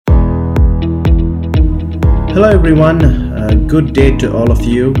Hello everyone, good day to all of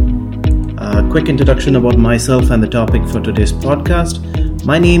you. Quick introduction about myself and the topic for today's podcast.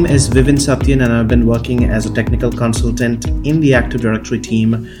 My name is Vivin and I've been working as a technical consultant in the Active Directory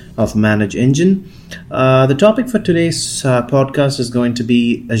team of Manage Engine. The topic for today's podcast is going to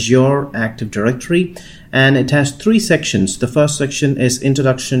be Azure Active Directory, and it has three sections. The first section is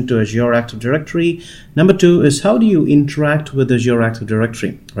Introduction to Azure Active Directory. Number two is how do you interact with Azure Active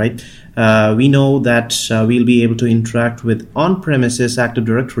Directory, right? We know that we'll be able to interact with on-premises Active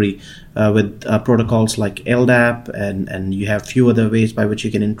Directory with protocols like LDAP, and you have few other ways by which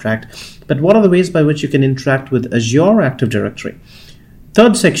you can interact. But what are the ways by which you can interact with Azure Active Directory?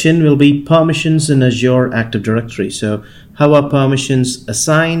 Third section will be permissions in Azure Active Directory. So how are permissions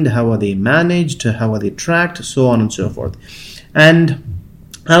assigned? How are they managed? How are they tracked? So on and so forth. And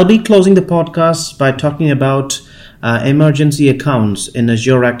I'll be closing the podcast by talking about emergency accounts in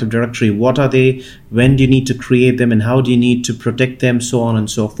Azure Active Directory. What are they? When do you need to create them? And how do you need to protect them? So on and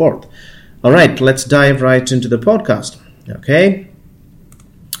so forth. All right, let's dive right into the podcast. Okay.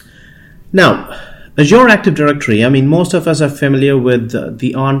 Now, Azure Active Directory, most of us are familiar with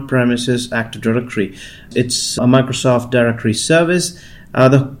the on-premises Active Directory. It's a Microsoft directory service.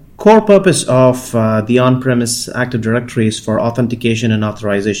 The core purpose of the on-premise Active Directory is for authentication and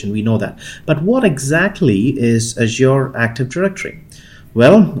authorization. We know that. But what exactly is Azure Active Directory?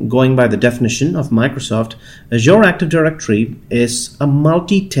 Well, going by the definition of Microsoft, Azure Active Directory is a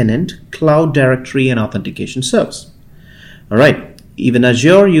multi-tenant cloud directory and authentication service. All right. Even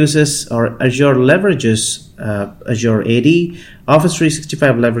Azure uses or Azure leverages Azure AD. Office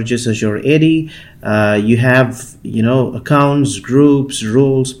 365 leverages Azure AD. You have, accounts, groups,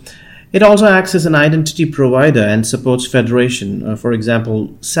 rules. It also acts as an identity provider and supports federation, for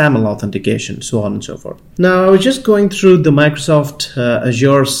example, SAML authentication, so on and so forth. Now, I was just going through the Microsoft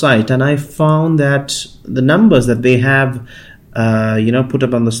Azure site, and I found that the numbers that they have, put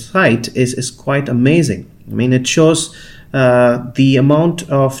up on the site is quite amazing. It shows the amount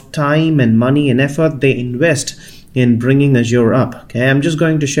of time and money and effort they invest in bringing Azure up. Okay, I'm just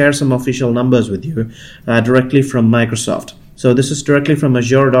going to share some official numbers with you directly from Microsoft. So this is directly from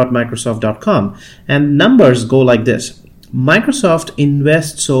azure.microsoft.com, and numbers go like this. Microsoft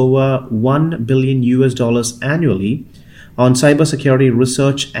invests over $1 billion annually on cybersecurity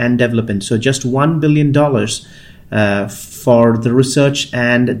research and development. So just $1 billion for the research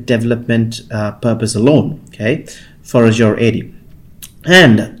and development purpose alone. Okay, for Azure AD.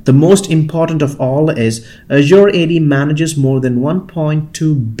 And the most important of all is Azure AD manages more than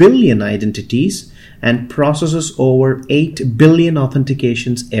 1.2 billion identities and processes over 8 billion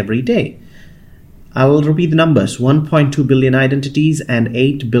authentications every day. I'll repeat the numbers: 1.2 billion identities and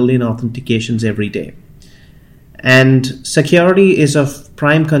 8 billion authentications every day. And security is of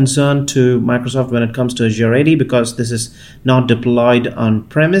prime concern to Microsoft when it comes to Azure AD, because this is not deployed on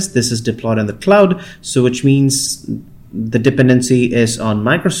premise, this is deployed in the cloud, so which means the dependency is on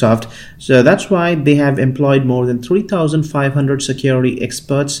Microsoft. So that's why they have employed more than 3,500 security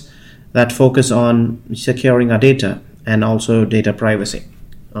experts that focus on securing our data and also data privacy.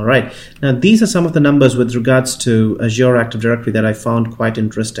 All right. Now, these are some of the numbers with regards to Azure Active Directory that I found quite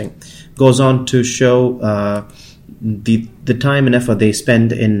interesting. Goes on to show the time and effort they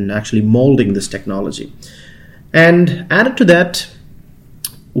spend in actually molding this technology. And added to that,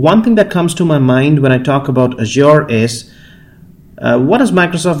 one thing that comes to my mind when I talk about Azure is what does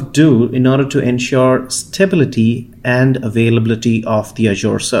Microsoft do in order to ensure stability and availability of the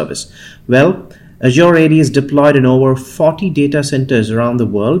Azure service? Well, Azure AD is deployed in over 40 data centers around the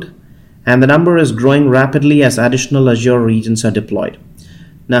world, and the number is growing rapidly as additional Azure regions are deployed.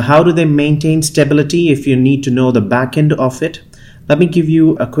 Now, how do they maintain stability? If you need to know the back end of it, let me give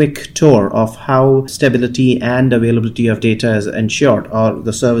you a quick tour of how stability and availability of data is ensured, or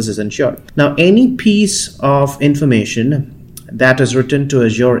the service is ensured. Now, any piece of information that is written to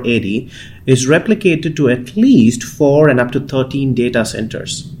Azure AD is replicated to at least 4 and up to 13 data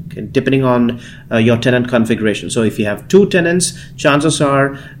centers, okay, depending on your tenant configuration. So if you have 2 tenants, chances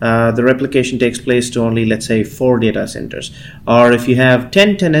are the replication takes place to only, let's say, 4 data centers. Or if you have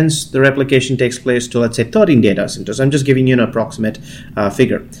 10 tenants, the replication takes place to, let's say, 13 data centers. I'm just giving you an approximate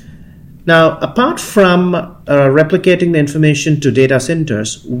figure. Now, apart from replicating the information to data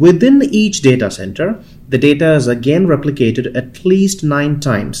centers, within each data center, the data is again replicated at least 9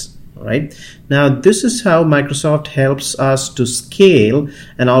 times. All right. Now, this is how Microsoft helps us to scale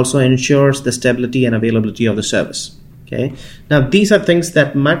and also ensures the stability and availability of the service. Okay. Now, these are things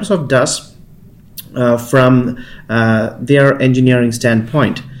that Microsoft does from their engineering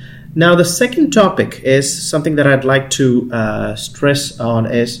standpoint. Now, the second topic is something that I'd like to stress on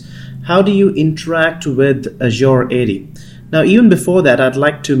is how do you interact with Azure AD? Now, even before that, I'd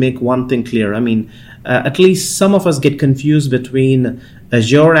like to make one thing clear. At least some of us get confused between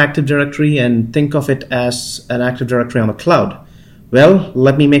Azure Active Directory and think of it as an Active Directory on the cloud. Well,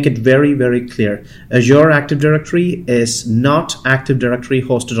 let me make it very, very clear. Azure Active Directory is not Active Directory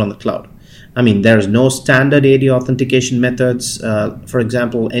hosted on the cloud. There's no standard AD authentication methods, for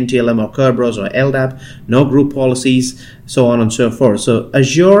example, NTLM or Kerberos or LDAP, no group policies, so on and so forth. So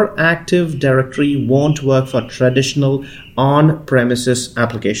Azure Active Directory won't work for traditional on-premises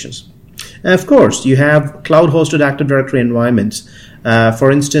applications. Of course, you have cloud-hosted Active Directory environments.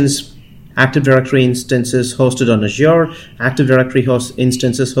 For instance, Active Directory instances hosted on Azure, Active Directory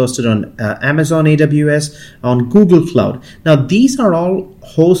instances hosted on Amazon AWS, on Google Cloud. Now, these are all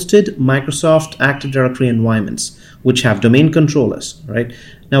hosted Microsoft Active Directory environments, which have domain controllers, right?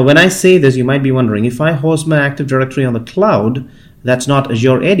 Now, when I say this, you might be wondering, if I host my Active Directory on the cloud, that's not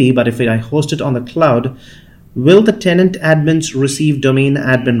Azure AD, but if I host it on the cloud, will the tenant admins receive domain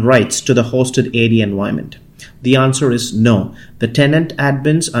admin rights to the hosted AD environment? The answer is no. The tenant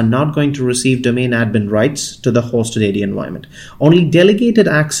admins are not going to receive domain admin rights to the hosted AD environment. Only delegated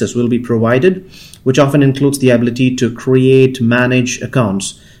access will be provided, which often includes the ability to create, manage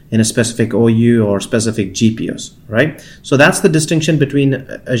accounts in a specific OU or specific GPOs, right? So that's the distinction between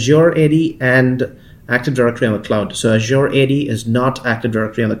Azure AD and Active Directory on the cloud. So Azure AD is not Active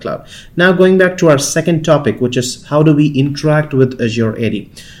Directory on the cloud. Now going back to our second topic, which is how do we interact with Azure AD?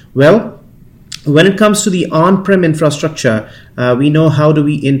 Well, when it comes to the on-prem infrastructure, we know how do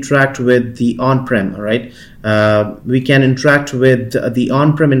we interact with the on-prem, right? We can interact with the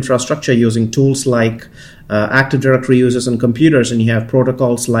on-prem infrastructure using tools like Active Directory users and computers, and you have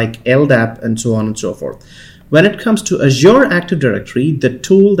protocols like LDAP and so on and so forth. When it comes to Azure Active Directory, the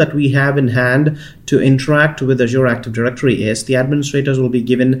tool that we have in hand to interact with Azure Active Directory is the administrators will be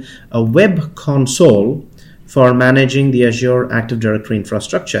given a web console for managing the Azure Active Directory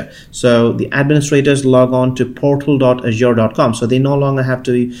infrastructure. So the administrators log on to portal.azure.com. So they no longer have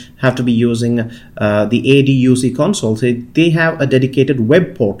to be using the AD UC console. So they have a dedicated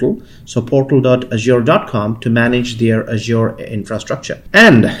web portal, so portal.azure.com, to manage their Azure infrastructure.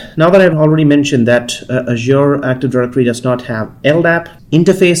 And now that I've already mentioned that Azure Active Directory does not have LDAP,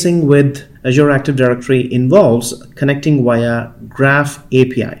 interfacing with Azure Active Directory involves connecting via Graph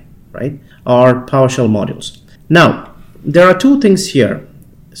API, right? Or PowerShell modules. Now, there are two things here.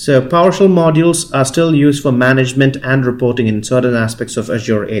 So PowerShell modules are still used for management and reporting in certain aspects of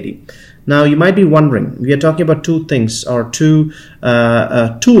Azure AD. Now, you might be wondering, we are talking about two things or two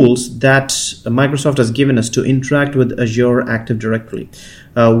tools that Microsoft has given us to interact with Azure Active Directory.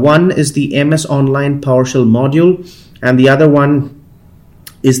 One is the MS Online PowerShell module, and the other one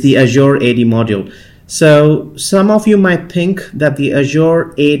is the Azure AD module. So some of you might think that the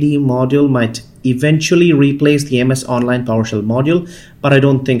Azure AD module might eventually replace the MS Online PowerShell module, but I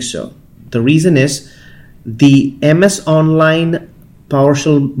don't think so. The reason is the MS Online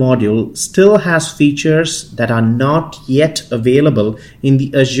PowerShell module still has features that are not yet available in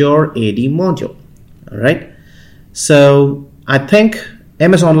the Azure AD module. All right. So I think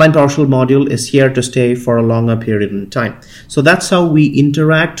MS Online PowerShell module is here to stay for a longer period in time. So that's how we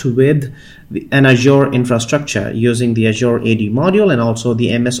interact with an Azure infrastructure using the Azure AD module and also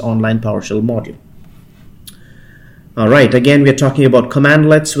the MS Online PowerShell module. All right, again, we're talking about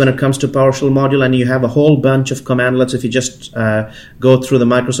commandlets when it comes to PowerShell module, and you have a whole bunch of commandlets. If you just go through the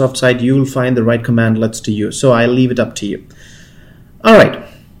Microsoft site, you'll find the right commandlets to use. So I'll leave it up to you. All right.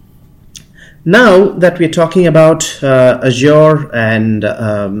 Now that we're talking about Azure and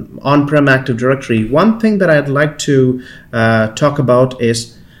on-prem Active Directory, one thing that I'd like to talk about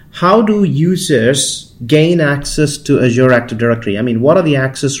is how do users gain access to Azure Active Directory? What are the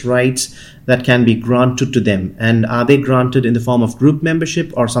access rights that can be granted to them? And are they granted in the form of group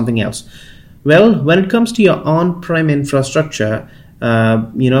membership or something else? Well, when it comes to your on-prem infrastructure,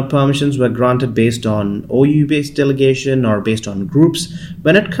 permissions were granted based on OU-based delegation or based on groups.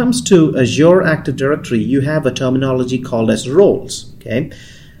 When it comes to Azure Active Directory, you have a terminology called as roles. Okay,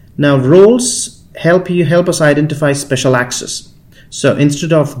 now roles help us identify special access. So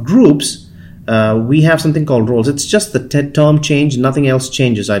instead of groups, we have something called roles. It's just the term change, nothing else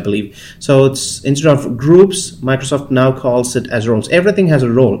changes, I believe. So it's instead of groups, Microsoft now calls it as roles. Everything has a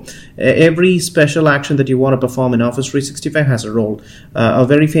role. Every special action that you want to perform in Office 365 has a role. A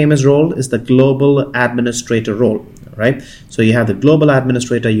very famous role is the global administrator role, right? So you have the global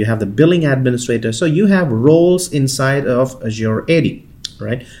administrator, you have the billing administrator. So you have roles inside of Azure AD,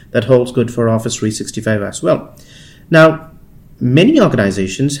 right? That holds good for Office 365 as well. Now, many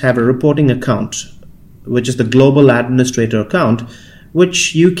organizations have a reporting account, which is the global administrator account,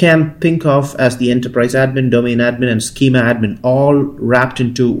 which you can think of as the enterprise admin, domain admin, and schema admin, all wrapped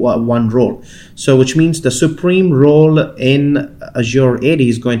into one role. So which means the supreme role in Azure AD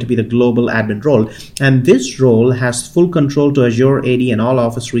is going to be the global admin role. And this role has full control to Azure AD and all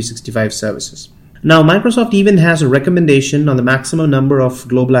Office 365 services. Now, Microsoft even has a recommendation on the maximum number of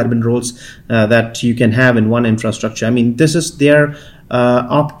global admin roles that you can have in one infrastructure. I mean, this is their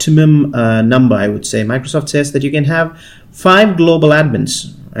optimum number, I would say. Microsoft says that you can have 5 global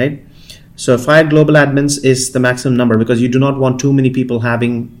admins, right? So 5 global admins is the maximum number, because you do not want too many people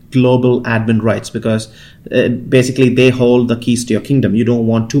having global admin rights, because basically they hold the keys to your kingdom. You don't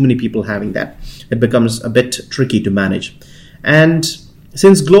want too many people having that. It becomes a bit tricky to manage. And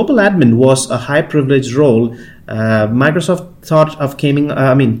since global admin was a high privileged role, Microsoft thought of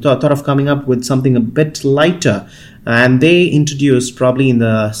coming up with something a bit lighter, and they introduced, probably in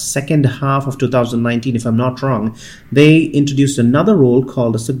the second half of 2019, if I'm not wrong, they introduced another role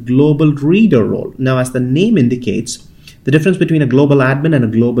called as a global reader role. Now, as the name indicates, the difference between a global admin and a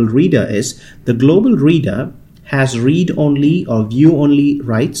global reader is the global reader has read-only or view-only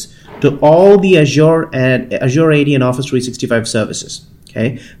rights to all the Azure AD and Office 365 services.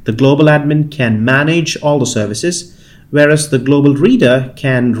 Okay, the global admin can manage all the services, whereas the global reader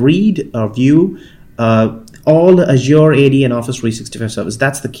can read or view all the Azure AD and Office 365 services.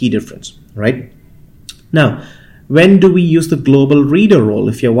 That's the key difference, right? Now, when do we use the global reader role?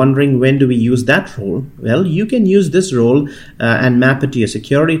 If you're wondering when do we use that role, well, you can use this role and map it to your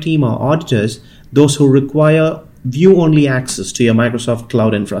security team or auditors, those who require view-only access to your Microsoft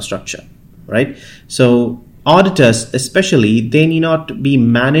cloud infrastructure, right? So auditors especially, they need not be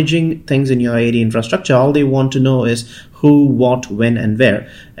managing things in your AD infrastructure. All they want to know is who, what, when, and where,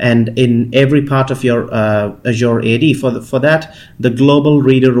 and in every part of your Azure AD. For that, the global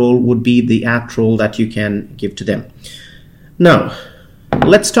reader role would be the apt role that you can give to them. Now,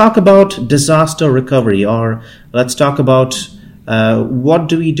 let's talk about disaster recovery, or let's talk about what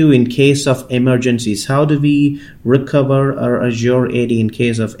do we do in case of emergencies? How do we recover our Azure AD in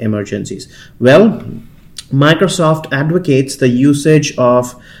case of emergencies? Well, Microsoft advocates the usage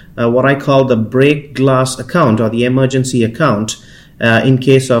of what I call the break glass account, or the emergency account, in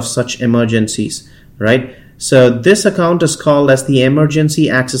case of such emergencies, right? So this account is called as the emergency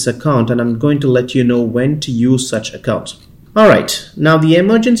access account, and I'm going to let you know when to use such accounts. All right, now the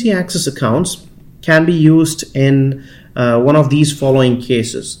emergency access accounts can be used in one of these following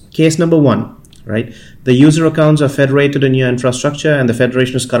cases. Case number 1, right? The user accounts are federated in your infrastructure and the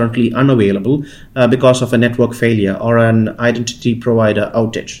federation is currently unavailable because of a network failure or an identity provider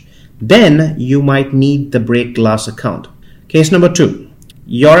outage. Then you might need the break glass account. Case number 2,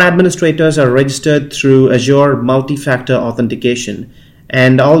 your administrators are registered through Azure multi-factor authentication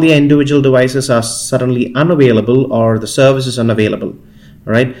and all the individual devices are suddenly unavailable or the service is unavailable,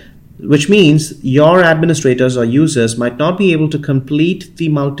 right? Which means your administrators or users might not be able to complete the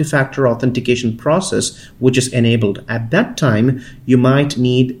multi-factor authentication process which is enabled. At that time, you might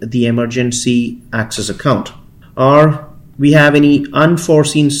need the emergency access account. Or we have any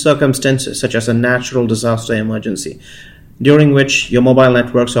unforeseen circumstances such as a natural disaster emergency, during which your mobile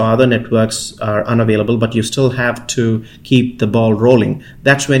networks or other networks are unavailable, but you still have to keep the ball rolling.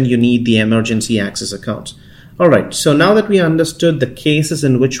 That's when you need the emergency access account. All right, so now that we understood the cases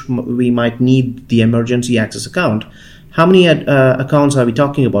in which we might need the emergency access account, how many accounts are we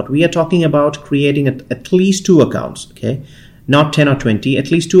talking about? We are talking about creating at least 2 accounts, okay? Not 10 or 20,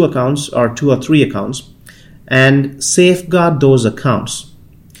 at least 2 accounts or 2 or 3 accounts, and safeguard those accounts.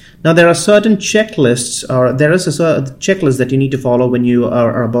 Now, there are certain checklists, or there is a checklist that you need to follow when you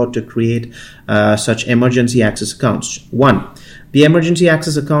are about to create such emergency access accounts. 1, the emergency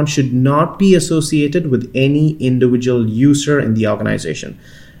access account should not be associated with any individual user in the organization.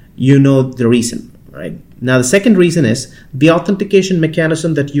 You know the reason, right? Now, the second reason is the authentication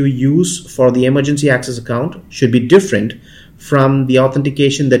mechanism that you use for the emergency access account should be different from the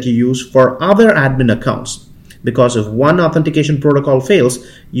authentication that you use for other admin accounts. Because if one authentication protocol fails,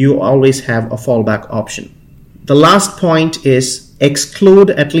 you always have a fallback option. The last point is exclude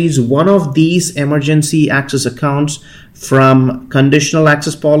at least one of these emergency access accounts from conditional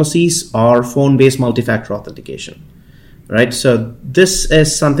access policies or phone-based multi-factor authentication, right? So this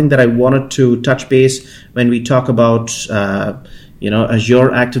is something that I wanted to touch base when we talk about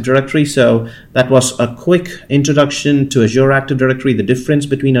Azure Active Directory. So that was a quick introduction to Azure Active Directory, the difference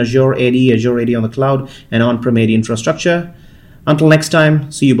between Azure AD on the cloud, and on-prem AD infrastructure. Until next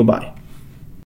time, see you, bye-bye.